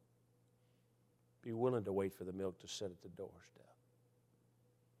oatmeal. Be willing to wait for the milk to sit at the doorstep.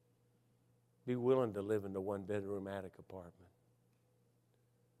 be willing to live in the one-bedroom attic apartment.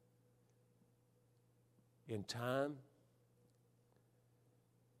 In time,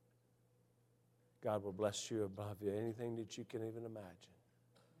 God will bless you above anything that you can even imagine.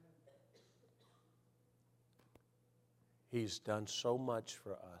 He's done so much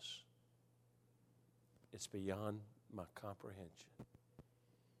for us. It's beyond my comprehension.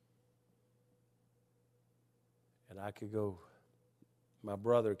 And I could go, my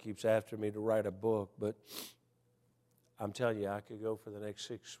brother keeps after me to write a book, but I'm telling you, I could go for the next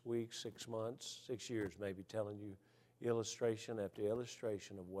 6 weeks, 6 months, 6 years maybe, telling you illustration after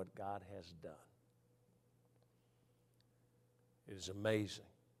illustration of what God has done. It is amazing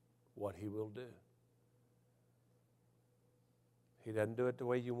what He will do. He doesn't do it the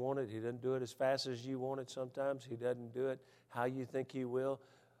way you want it. He doesn't do it as fast as you want it sometimes. He doesn't do it how you think He will.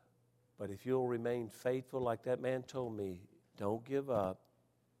 But if you'll remain faithful, like that man told me, don't give up.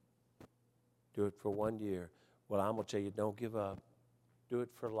 Do it for 1 year. Well, I'm going to tell you, don't give up. Do it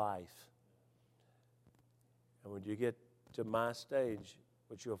for life. And when you get to my stage,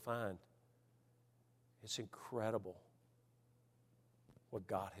 what you'll find, it's incredible what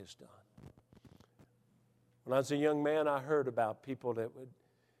God has done. When I was a young man, I heard about people that would,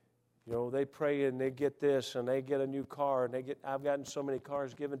 they pray and they get this and they get a new car and I've gotten so many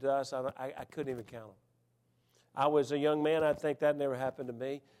cars given to us, I couldn't even count them. I was a young man, I'd think that never happened to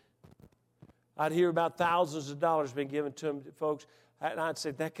me. I'd hear about thousands of dollars being given to them, folks, and I'd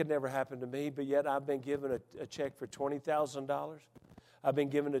say that could never happen to me, but yet I've been given a check for $20,000. I've been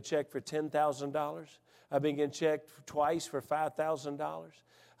given a check for $10,000. I've been getting checked twice for $5,000.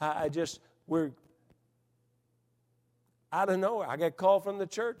 I don't know. I got a call from the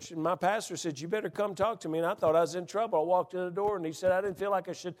church, and my pastor said, you better come talk to me. And I thought I was in trouble. I walked in the door, and he said, I didn't feel like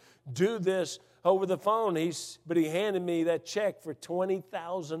I should do this over the phone. But he handed me that check for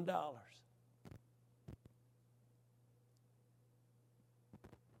 $20,000.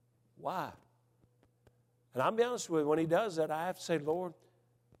 Why? And I'll be honest with you, when he does that, I have to say, Lord,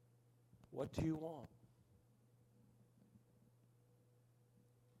 what do you want?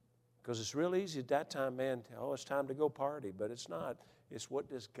 Because it's real easy at that time, man, it's time to go party, but it's not. It's what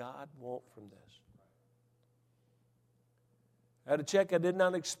does God want from this? I had a check I did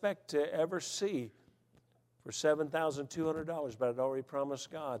not expect to ever see for $7,200, but I'd already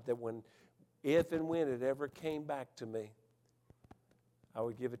promised God that if and when it ever came back to me, I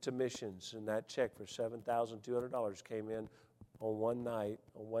would give it to missions, and that check for $7,200 came in on one night,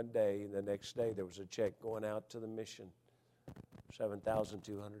 on one day, and the next day there was a check going out to the mission. $7,200.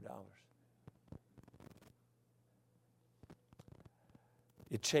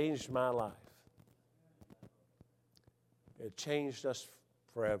 It changed my life. It changed us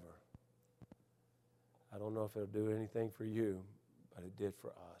forever. I don't know if it'll do anything for you, but it did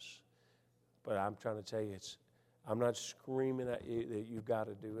for us. But I'm trying to tell you, I'm not screaming at you that you've got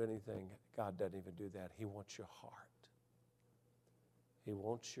to do anything. God doesn't even do that. He wants your heart. He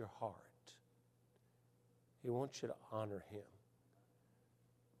wants your heart. He wants you to honor Him.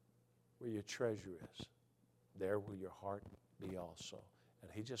 Where your treasure is, there will your heart be also.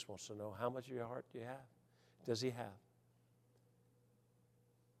 And He just wants to know, how much of your heart do you have? Does He have?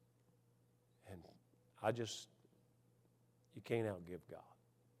 And you can't outgive God.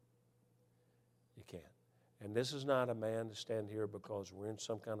 You can't. And this is not a man to stand here because we're in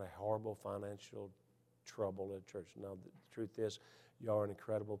some kind of horrible financial trouble at church. No, the truth is, you are an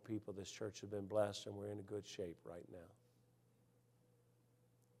incredible people. This church has been blessed, and we're in a good shape right now.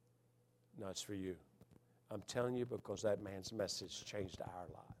 No, it's for you. I'm telling you because that man's message changed our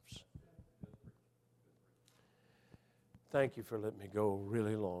lives. Thank you for letting me go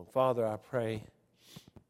really long. Father, I pray